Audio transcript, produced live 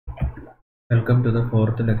Welcome to the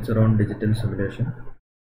fourth lecture on digital simulation.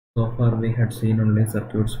 So far we had seen only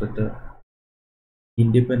circuits with the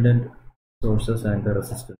independent sources and the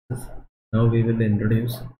resistances. Now we will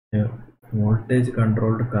introduce a voltage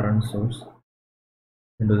controlled current source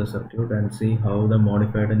into the circuit and see how the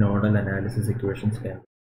modified nodal analysis equations can be.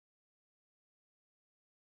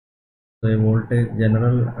 So a voltage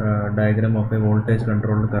general diagram of a voltage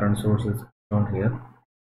controlled current source is shown here.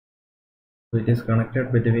 So it is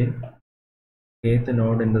connected between kth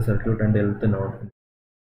node in the circuit and lth node.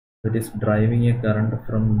 It is driving a current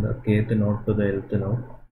from the kth node to the lth node.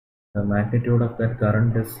 The magnitude of that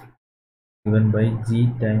current is given by G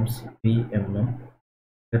times Vmm,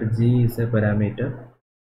 where G is a parameter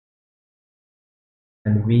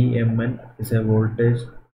and Vmn is a voltage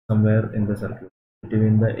somewhere in the circuit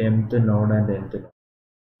between the mth node and nth node.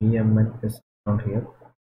 Vmn is found here.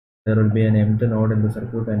 There will be an mth node in the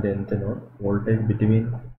circuit and nth node. Voltage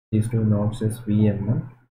between these two nodes is Vmn.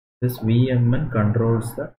 This Vmn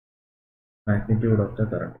controls the magnitude of the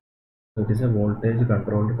current. So it is a voltage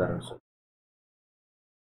controlled current source.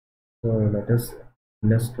 So let us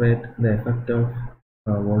illustrate the effect of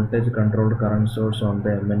voltage controlled current source on the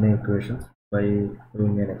MNA equations by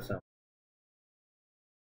doing an example.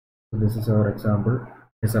 So this is our example.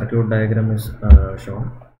 A circuit diagram is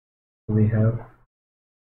shown. So we have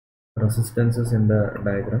resistances in the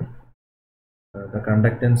diagram. The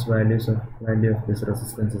conductance value of this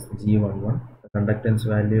resistance is G11. The conductance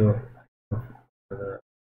value of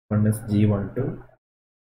one is G12.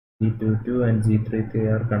 G22 and G33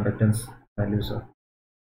 are conductance values of.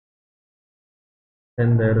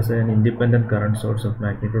 Then there is an independent current source of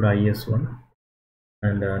magnitude IS1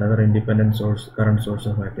 and another independent current source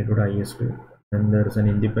of magnitude IS2. Then there is an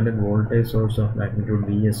independent voltage source of magnitude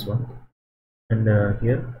VS1, and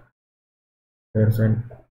here there's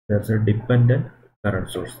a dependent current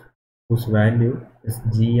source whose value is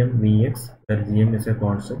GmVx, where Gm is a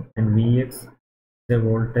constant and Vx is a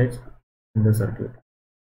voltage in the circuit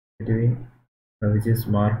between which is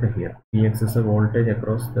marked here. Vx is a voltage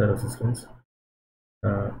across the resistance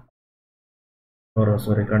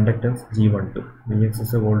conductance G12. Vx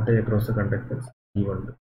is a voltage across the conductance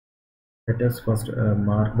G12. Let us first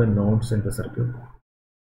mark the nodes in the circuit.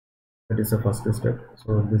 That is the first step.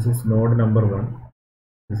 So this is node number 1,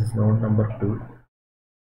 this is node number 2,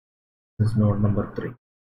 this is node number 3,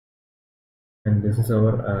 and this is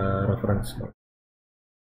our reference node.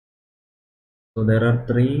 So there are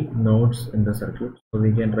 3 nodes in the circuit, so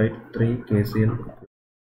we can write 3 KCL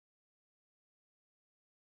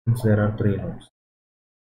since there are 3 nodes.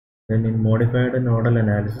 Then in modified nodal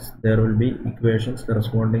analysis, there will be equations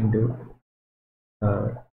corresponding to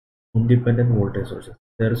independent voltage sources.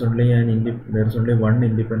 There is only one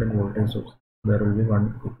independent voltage source. There will be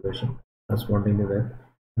one equation corresponding to that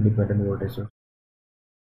independent voltage source.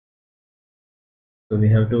 So we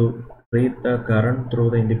have to treat the current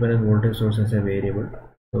through the independent voltage source as a variable.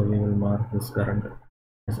 So we will mark this current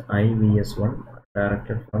as IVS1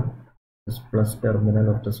 directed from this plus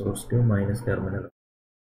terminal of the source to minus terminal.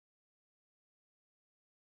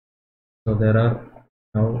 So there are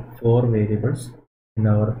now 4 variables in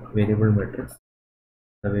our variable matrix.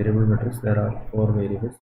 The variable matrix, there are 4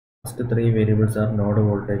 variables. First 3 variables are node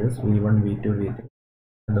voltages V1, V2, V3,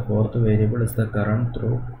 and the 4th variable is the current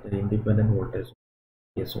through the independent voltage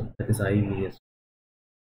VS1, that is IVS.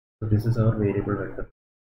 So this is our variable vector.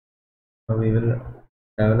 Now we will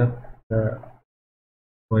develop the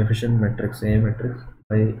coefficient matrix A matrix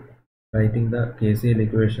by writing the KCL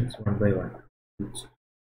equations one by one each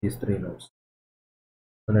these 3 nodes.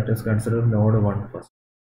 So let us consider node 1 first.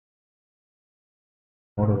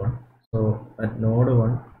 Node 1. So at node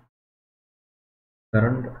 1,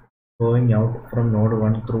 current flowing out from node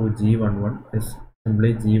 1 through G11 is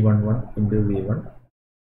simply G11 into V1,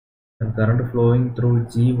 and current flowing through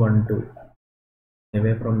G12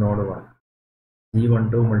 away from node 1,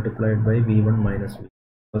 G12 multiplied by V1 minus V,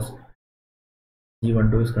 because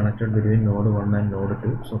G12 is connected between node 1 and node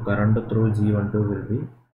 2, so current through G12 will be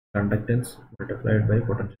conductance multiplied by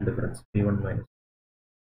potential difference V1 minus V.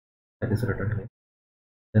 That is written here.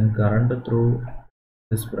 Then current through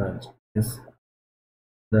this branch is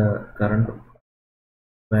the current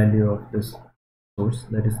value of this source,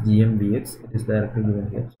 that is GmVx. It is directly given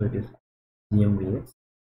here, so it is GmVx.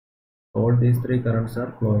 All these 3 currents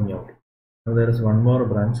are flowing out. Now there is one more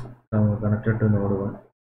branch connected to node 1,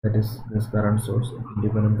 that is this current source,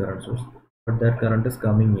 independent current source, but that current is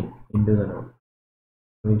coming into the node.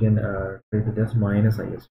 We can treat it as minus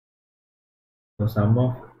Is. So sum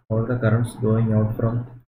of all the currents going out from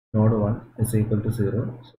node 1 is equal to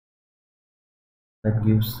 0. So that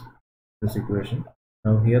gives this equation.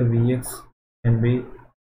 Now here Vx can be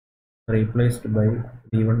replaced by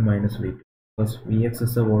V1 minus V2 because Vx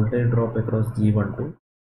is a voltage drop across G12.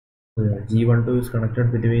 So G12 is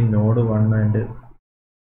connected between node 1 and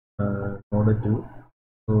node 2.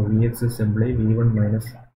 So Vx is simply V1 minus.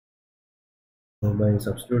 So by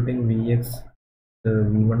substituting Vx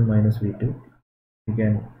V1 minus V2, we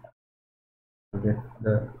can get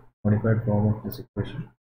the modified form of this equation,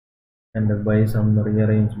 and by some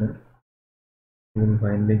rearrangement we will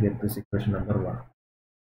finally get this equation number 1.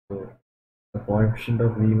 So the coefficient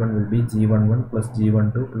of V1 will be G11 plus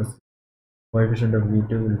G12 plus coefficient of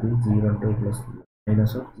V2 will be G12 plus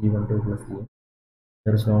minus of G12 plus G.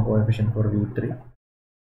 There is no coefficient for V3.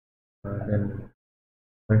 Then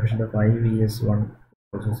coefficient of IVS1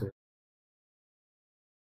 also same.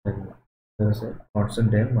 Then there is a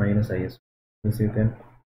constant term minus IS. This you can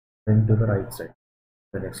bring to the right side.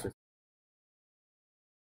 The next is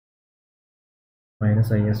minus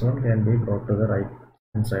IS1 can be brought to the right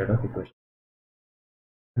hand side of equation.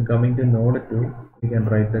 And coming to node 2, we can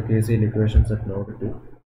write the KCL equations at node 2.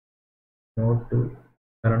 Node 2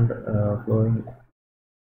 current flowing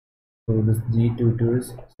through this G22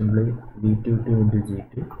 is simply V22 into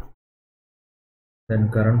G2. Then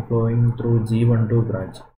current flowing through G12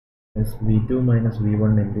 branch is V2 minus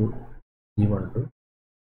V1 into G12.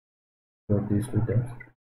 Got these two terms.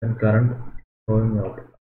 Then current flowing out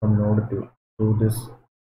from node 2 through this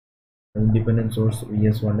independent source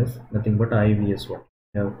Vs1 is nothing but IVS1.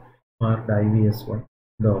 We have marked IVS1 in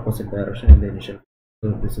the opposite direction in the initial.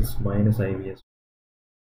 So this is minus IVS.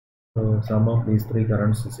 So sum of these three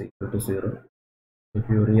currents is equal to 0. If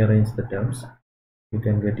you rearrange the terms, you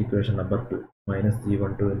can get equation number 2 minus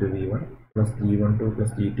G12 into V1 plus G12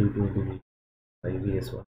 plus G22 into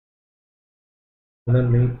IVS1.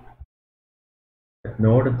 Similarly, at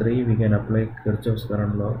node 3 we can apply Kirchhoff's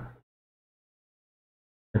current law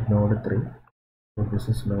at node 3. So this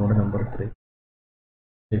is node number 3.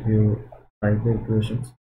 If you write the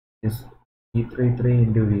equations, is G33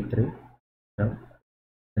 into V3,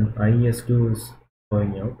 and IS2 is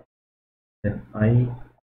going out, then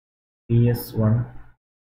IPS1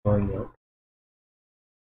 going out.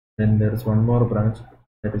 Then there is one more branch,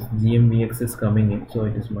 that is GMVX is coming in, so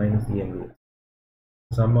it is minus GMVX.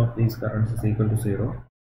 Sum of these currents is equal to 0.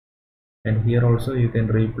 And here also you can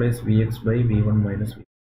replace Vx by V1 minus V.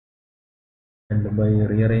 And by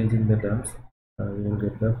rearranging the terms, you will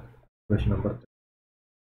get the equation number 3.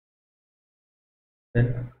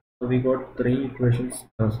 Then so we got three equations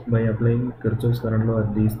by applying Kirchhoff's current law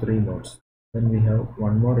at these three nodes. Then we have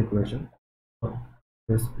one more equation for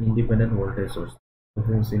this independent voltage source. So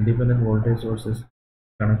this independent voltage source is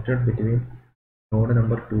connected between node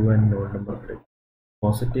number 2 and node number 3.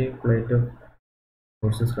 Positive plate of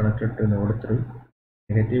source is connected to node 3.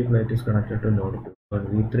 Negative plate is connected to node 2. So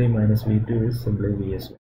V3 minus V2 is simply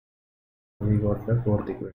Vs1. So we got the fourth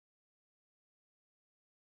equation.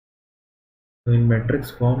 So in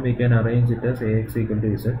matrix form, we can arrange it as Ax equal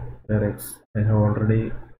to Z, where x, I have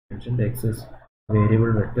already mentioned, x is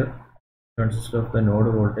variable vector, consists of the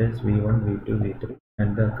node voltage V1, V2, V3,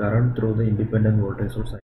 and the current through the independent voltage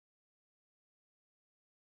source.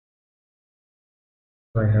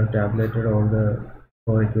 So I have tabulated all the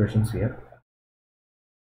four equations here.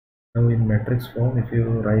 Now in matrix form, if you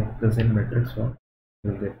write this in matrix form,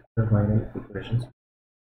 you will get the final equations.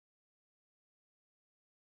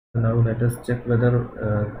 So now let us check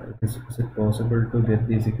whether is it possible to get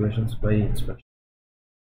these equations by inspection.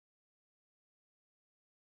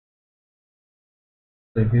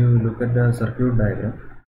 So if you look at the circuit diagram,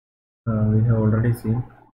 we have already seen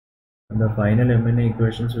the final MNA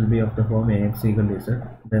equations will be of the form Ax equal to Z.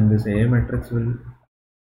 Then this A matrix will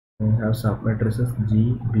have submatrices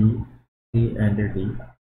G, B, C and D.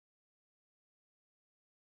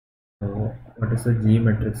 So what is the G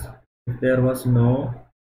matrix? If there was no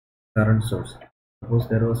current source, suppose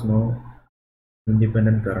there was no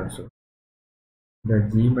independent current source, the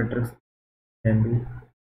G matrix can be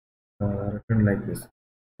written like this.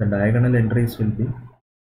 The diagonal entries will be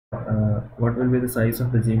what will be the size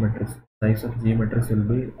of the G matrix? Size of G matrix will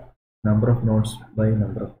be number of nodes by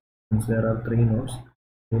number of. Since there are 3 nodes,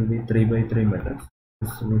 it will be 3 by 3 matrix.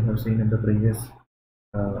 This we have seen in the previous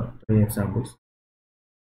 3 examples.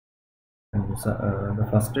 And the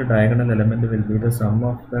first diagonal element will be the sum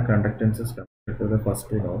of the conductances connected to the first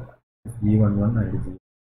node, G11 and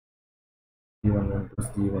G11 plus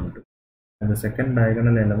G12. And the second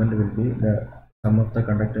diagonal element will be the sum of the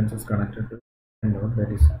conductances connected to the node,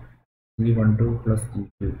 that is G12 plus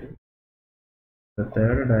G22. The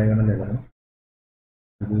third diagonal element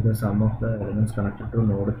will be the sum of the elements connected to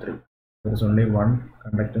node 3. There is only one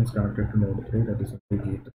conductance connected to node 3, that is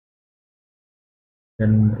only G3.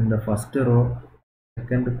 then in the first row,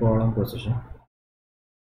 second column position,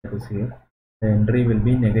 that is here, the entry will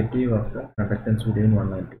be negative of the conductance between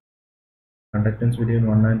 1 and 2. Conductance between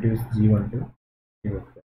 1 and 2 is G12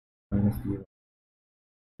 minus G1.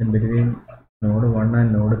 And between node 1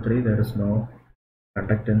 and node 3, there is no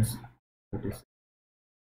conductance. It is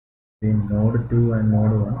between node 2 and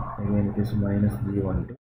node 1, again it is minus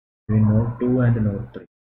G12. Between node 2 and node 3.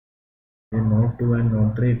 In node 2 and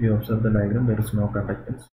node 3, if you observe the diagram, there is no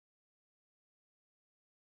conductance.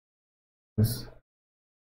 This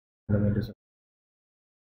element is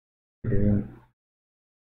between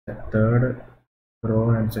the third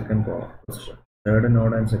row and second position. Third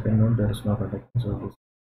node and second node, there is no conductance.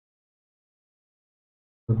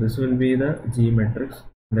 So this will be the G matrix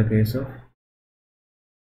in the case of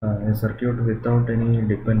a circuit without any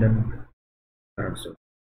dependent current source.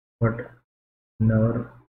 But in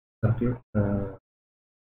our circuit,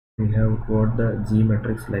 we have got the G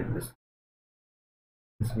matrix like this.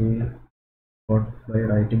 This we got by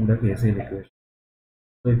writing the KCL equation.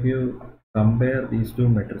 So if you compare these two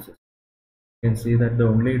matrices, you can see that the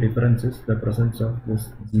only difference is the presence of this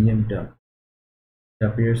GM term. It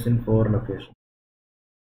appears in 4 locations.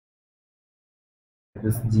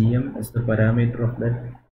 This GM is the parameter of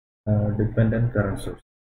that dependent current source.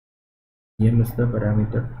 GM is the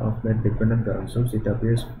parameter of that dependent current source. It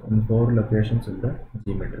appears in 4 locations in the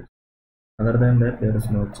G matrix. Other than that, there is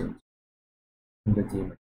no change in the G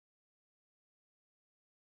matrix.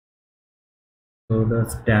 So the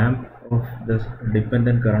stamp of the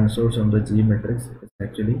dependent current source on the G matrix is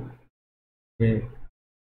actually a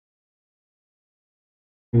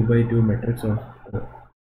 2 by 2 matrix of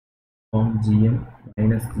form GM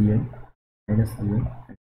minus GM minus GM.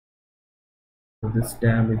 So this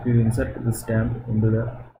stamp, if you insert the stamp into the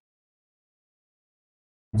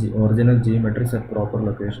original G matrix at proper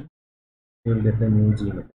location, you will get the new G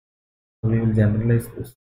matrix. So we will generalize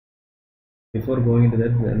this. Before going into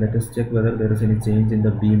that, let us check whether there is any change in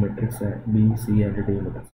the B matrix, B, C and D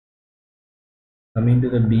matrix. Coming to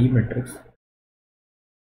the B matrix,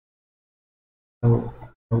 how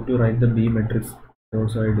to write the B matrix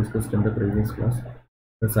also I discussed in the previous class.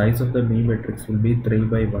 The size of the B matrix will be 3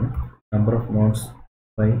 by 1, number of nodes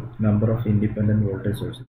by number of independent voltage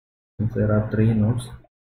sources. Since there are 3 nodes,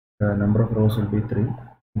 the number of rows will be 3.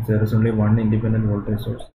 Since there is only one independent voltage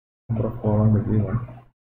source, number of columns will be 1.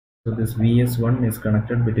 So this VS1 is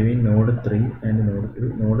connected between node 3 and node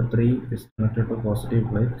 2. Node 3 is connected to positive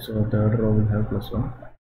plate, so third row will have plus 1.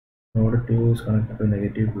 Node 2 is connected to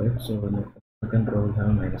negative plate, so the second row will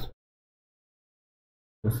have minus 1.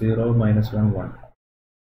 So 0, minus 1, 1.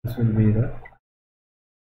 This will be the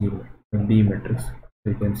B matrix.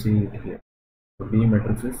 So you can see it here. So B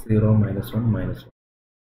matrix is 0, minus 1, minus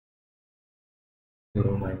 1.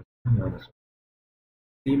 0, minus 1, minus 1.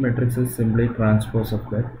 C matrix is simply transpose of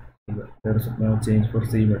that. There is no change for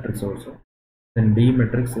C matrix also. Then D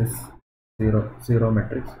matrix is 0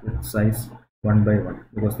 matrix with size 1 by 1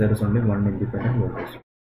 because there is only one independent voltage.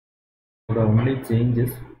 So the only change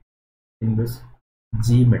is in this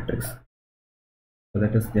G matrix. So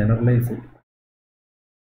let us generalize it.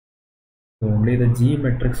 So only the G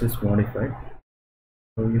matrix is modified.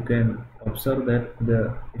 So you can observe that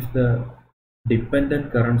if the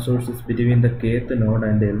dependent current source is between the kth node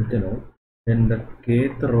and the lth node, then the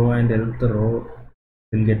kth row and lth row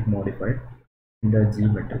will get modified in the G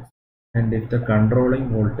matrix. And if the controlling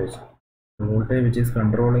voltage, the voltage which is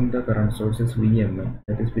controlling the current source is VMN,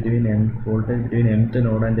 that is between voltage between mth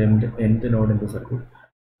node and nth node in the circuit.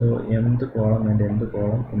 So mth column and nth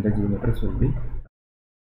column in the G matrix will be.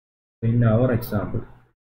 In our example,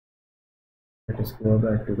 let us go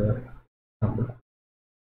back to the example.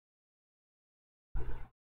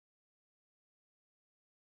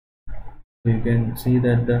 So you can see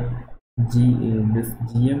that the this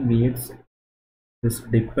GMVX, this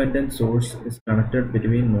dependent source is connected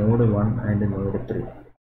between node 1 and node 3.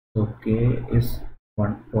 So K is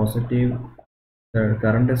 1 positive, the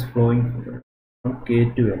current is flowing from K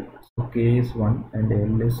to L. So K is 1 and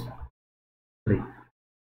L is 3.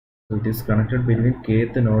 So it is connected between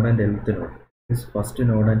kth node and lth node. This first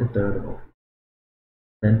node and third node.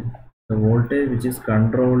 Then the voltage which is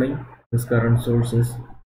controlling this current source is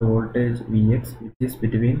the voltage Vx, which is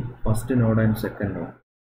between first node and second node.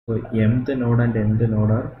 So mth node and nth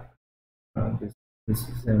node are this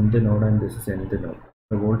is mth node and this is nth node.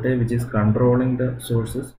 The voltage which is controlling the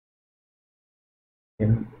sources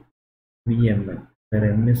VMN, where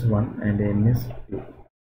m is 1 and n is 2.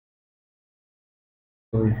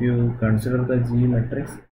 So if you consider the G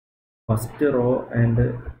matrix, first row and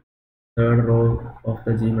third row of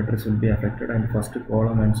the G matrix will be affected, and first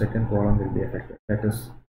column and second column will be affected. Let us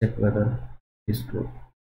check whether it is true.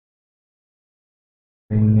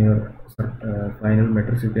 In your final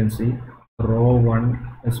matrix, you can see row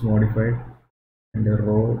 1 is modified and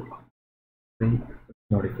row 3 is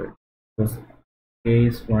modified because K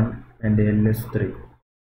is 1 and L is 3.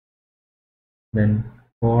 Then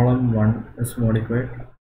column 1 is modified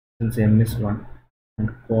since M is 1, and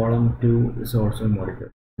column 2 is also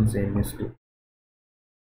modified since M is 2.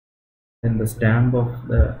 Then the stamp of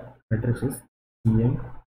the matrix is Cm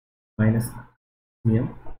minus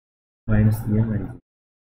Cm minus Cm and G.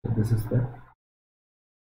 So this is the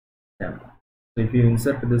stamp. So if you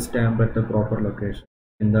insert this stamp at the proper location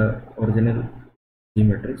in the original G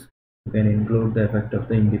matrix, you can include the effect of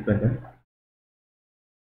the independent.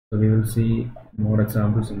 So we will see more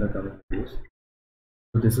examples in the coming videos.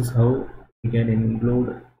 So this is how we can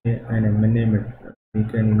include an MNA matrix. We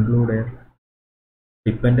can include a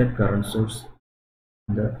dependent current source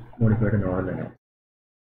in the modified nodal analysis.